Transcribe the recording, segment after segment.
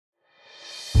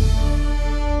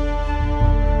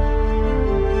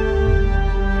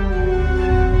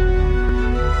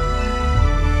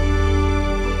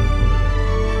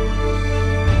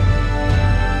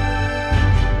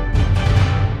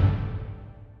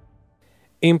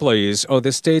Employees of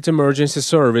the State Emergency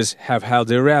Service have held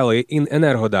a rally in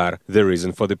Enerhodar. The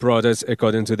reason for the protests,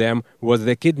 according to them, was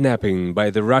the kidnapping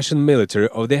by the Russian military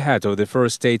of the head of the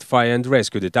 1st State Fire and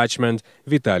Rescue Detachment,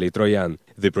 Vitaly Troyan.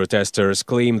 The protesters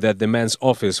claim that the man's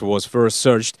office was first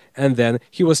searched and then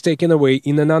he was taken away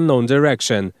in an unknown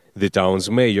direction. The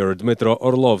town's mayor, Dmitro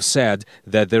Orlov, said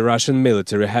that the Russian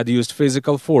military had used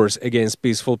physical force against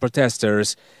peaceful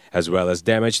protesters, as well as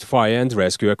damaged fire and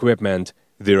rescue equipment.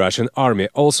 The Russian army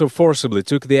also forcibly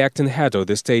took the acting head of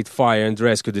the State Fire and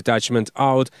Rescue Detachment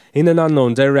out in an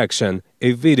unknown direction.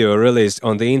 A video released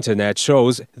on the internet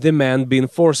shows the man being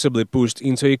forcibly pushed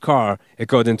into a car,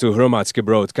 according to Hromadske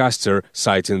broadcaster,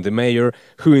 citing the mayor,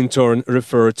 who in turn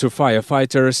referred to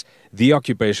firefighters. The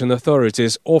occupation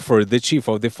authorities offered the chief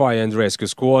of the fire and rescue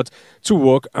squad to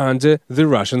walk under the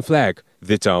Russian flag.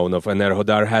 The town of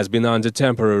Enerhodar has been under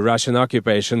temporary Russian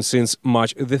occupation since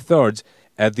March the 3rd.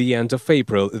 At the end of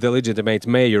April, the legitimate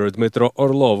mayor Dmitro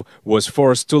Orlov was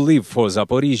forced to leave for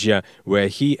Zaporizhzhia, where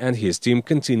he and his team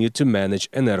continued to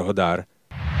manage Enerhodar.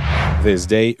 This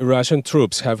day, Russian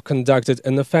troops have conducted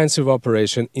an offensive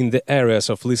operation in the areas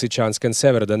of Lysychansk and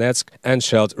Severodonetsk and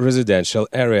shelled residential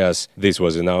areas. This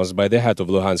was announced by the head of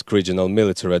Luhansk Regional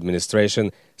Military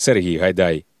Administration, Serhiy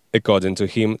Haidai. According to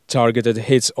him, targeted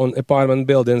hits on apartment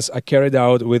buildings are carried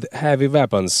out with heavy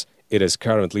weapons. It is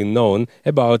currently known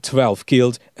about 12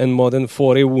 killed and more than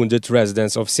 40 wounded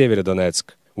residents of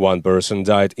Severodonetsk. One person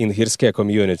died in Hirske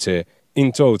community.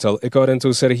 In total, according to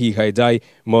Serhiy Haidai,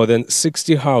 more than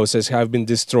 60 houses have been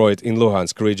destroyed in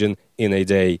Luhansk region in a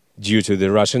day. Due to the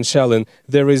Russian shelling,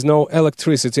 there is no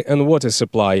electricity and water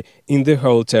supply in the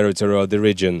whole territory of the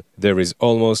region. There is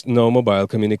almost no mobile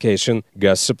communication.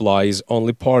 Gas supply is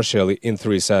only partially in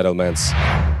 3 settlements.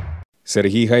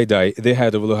 Serhiy Haidai, the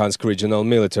head of Luhansk Regional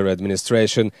Military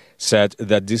Administration, said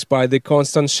that despite the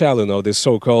constant shelling of the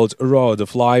so-called Road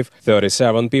of Life,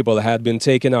 37 people had been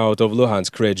taken out of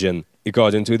Luhansk region.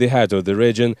 According to the head of the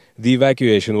region, the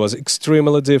evacuation was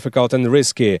extremely difficult and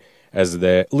risky, as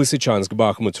the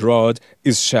Lysychansk-Bakhmut road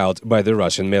is shelled by the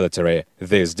Russian military.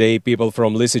 This day, people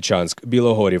from Lysychansk,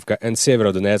 Bilohorivka and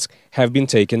Severodonetsk have been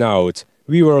taken out.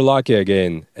 We were lucky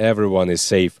again. Everyone is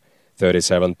safe.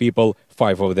 37 people,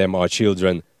 5 of them are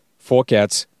children, 4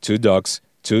 cats, 2 dogs,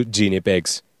 2 guinea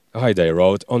pigs, Haidai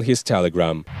wrote on his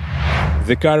Telegram.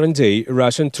 The current day,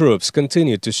 Russian troops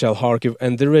continued to shell Kharkiv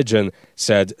and the region,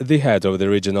 said the head of the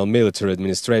Regional Military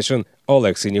Administration,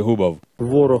 Oleg Sinihubov.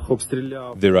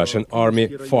 The Russian army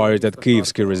fired at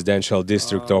Kievsky residential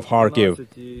district of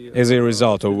Kharkiv, as a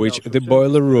result of which the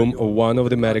boiler room of one of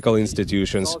the medical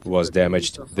institutions was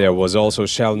damaged. There was also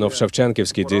shelling of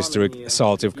Shevchenkivsky district,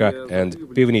 Saltivka and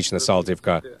Pivnichna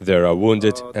Saltivka. There are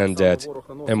wounded and dead.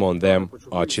 Among them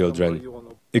are children.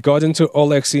 According to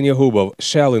Oleg Sinihubov,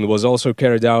 shelling was also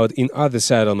carried out in other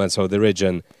settlements of the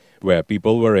region, where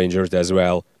people were injured as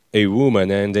well. A woman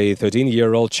and a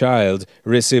 13-year-old child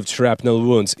received shrapnel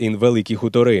wounds in Veliki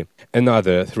Hutory.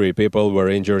 Another 3 people were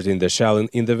injured in the shelling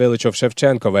in the village of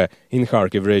Shevchenkove in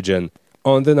Kharkiv region.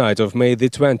 On the night of May the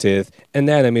 20th, an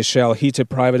enemy shell hit a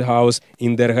private house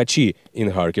in Dergachi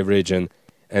in Kharkiv region,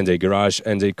 and a garage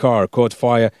and a car caught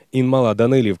fire in Mala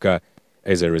Danilivka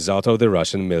as a result of the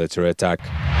Russian military attack.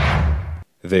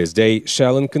 This day,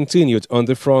 shelling continued on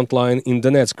the front line in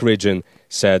Donetsk region,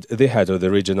 said the head of the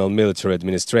Regional Military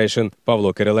Administration,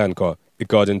 Pavlo Kyrylenko.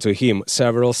 According to him,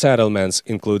 several settlements,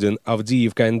 including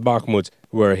Avdiivka and Bakhmut,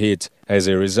 were hit. As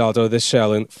a result of the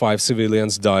shelling, 5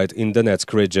 civilians died in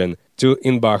Donetsk region, 2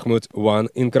 in Bakhmut, 1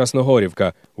 in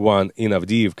Krasnohorivka, 1 in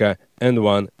Avdiivka, and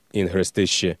 1 in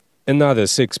Hrstyshi. Another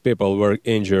 6 people were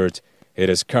injured. It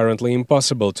is currently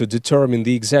impossible to determine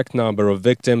the exact number of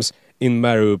victims in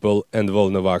Mariupol and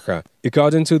Volnovakha.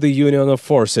 According to the Union of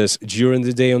Forces, during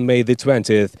the day on May the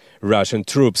 20th, Russian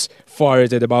troops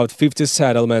fired at about 50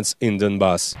 settlements in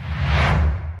Donbass.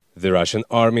 The Russian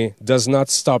army does not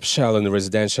stop shelling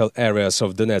residential areas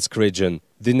of Donetsk region.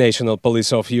 The National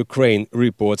Police of Ukraine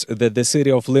reports that the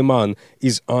city of Liman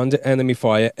is under enemy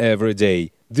fire every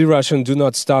day. The Russians do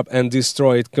not stop and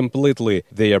destroy it completely.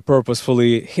 They are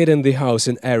purposefully hitting the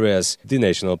housing areas, the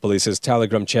National Police's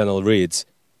Telegram channel reads.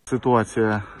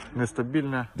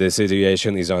 The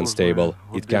situation is unstable.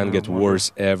 It can get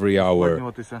worse every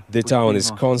hour. The town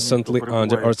is constantly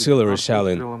under artillery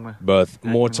shelling, both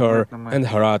mortar and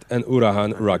Harat and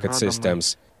Uragan rocket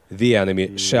systems. The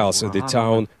enemy shells the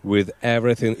town with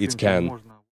everything it can.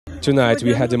 Tonight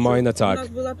we had a mine attack,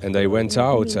 and I went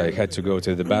out. I had to go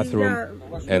to the bathroom,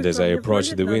 and as I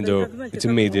approached the window, it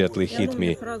immediately hit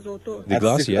me. The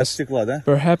glass, yes,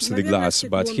 perhaps the glass,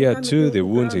 but here too the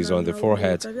wound is on the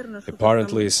forehead.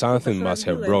 Apparently something must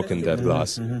have broken that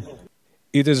glass.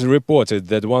 It is reported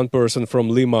that one person from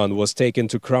Liman was taken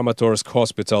to Kramatorsk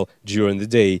hospital during the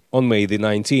day. On May the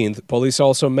 19th, police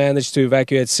also managed to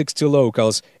evacuate 60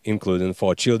 locals, including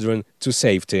 4 children, to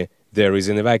safety. There is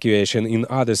an evacuation in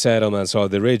other settlements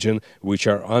of the region, which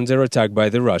are under attack by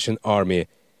the Russian army.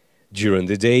 During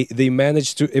the day, they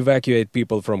managed to evacuate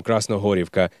people from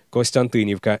Krasnohorivka,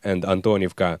 Kostantinivka and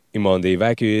Antonivka. Among the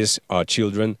evacuees are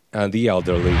children and the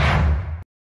elderly.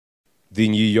 The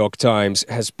New York Times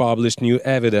has published new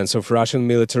evidence of Russian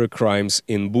military crimes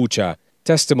in Bucha.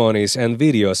 Testimonies and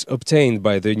videos obtained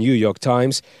by the New York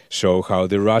Times show how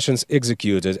the Russians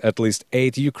executed at least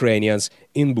 8 Ukrainians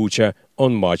in Bucha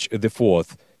on March the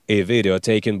 4th. A video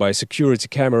taken by security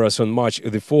cameras on March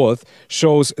the 4th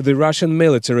shows the Russian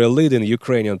military leading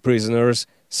Ukrainian prisoners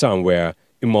somewhere.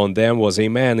 Among them was a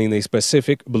man in a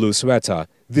specific blue sweater.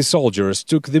 The soldiers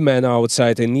took the man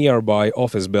outside a nearby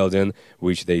office building,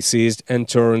 which they seized and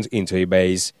turned into a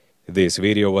base. This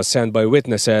video was sent by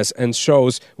witnesses and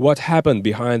shows what happened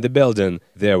behind the building.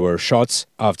 There were shots,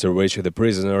 after which the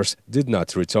prisoners did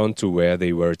not return to where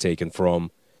they were taken from.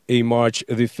 A March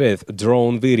the 5th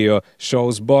drone video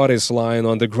shows bodies lying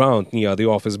on the ground near the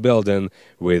office building,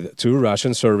 with 2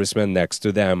 Russian servicemen next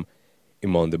to them.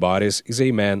 Among the bodies is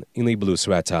a man in a blue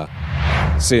sweater.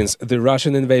 Since the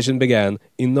Russian invasion began,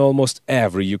 in almost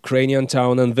every Ukrainian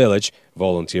town and village,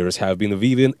 volunteers have been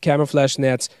weaving camouflage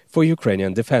nets for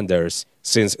Ukrainian defenders.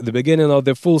 Since the beginning of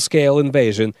the full-scale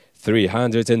invasion,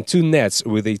 302 nets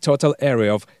with a total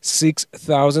area of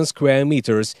 6,000 square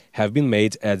meters have been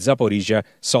made at Zaporizhzhia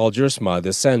Soldiers'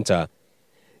 Mother Center.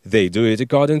 They do it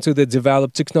according to the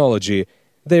developed technology.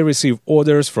 They receive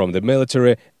orders from the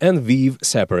military and weave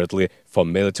separately for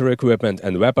military equipment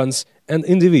and weapons and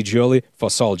individually for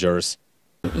soldiers.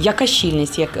 The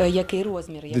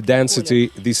density,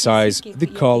 the size, the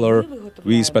color,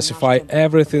 we specify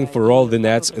everything for all the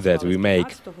nets that we make.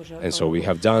 And so we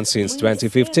have done since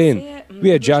 2015. We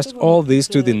adjust all this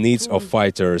to the needs of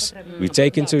fighters. We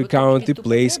take into account the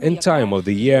place and time of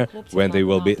the year when they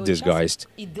will be disguised.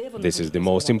 This is the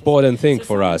most important thing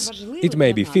for us. It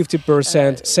may be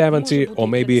 50%, 70% or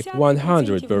maybe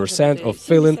 100% of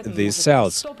filling these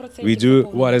cells. We do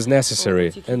what is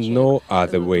necessary and no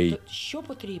other way.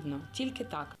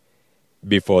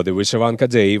 Before the Vyshyvanka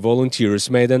Day, volunteers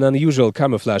made an unusual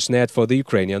camouflage net for the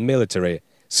Ukrainian military.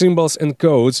 Symbols and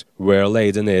codes were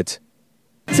laid in it.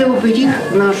 This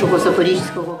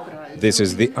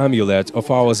is the amulet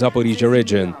of our Zaporizhzhia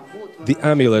region, the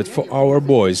amulet for our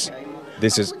boys.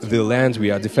 This is the land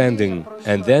we are defending.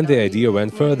 And then the idea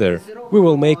went further. We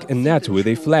will make a net with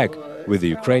a flag, with the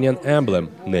Ukrainian emblem,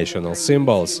 national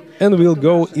symbols. And we'll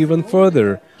go even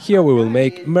further. Here we will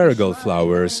make marigold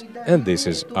flowers, and this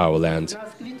is our land.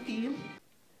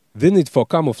 The need for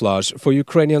camouflage for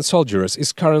Ukrainian soldiers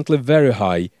is currently very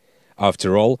high.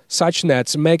 After all, such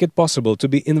nets make it possible to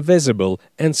be invisible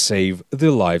and save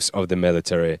the lives of the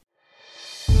military.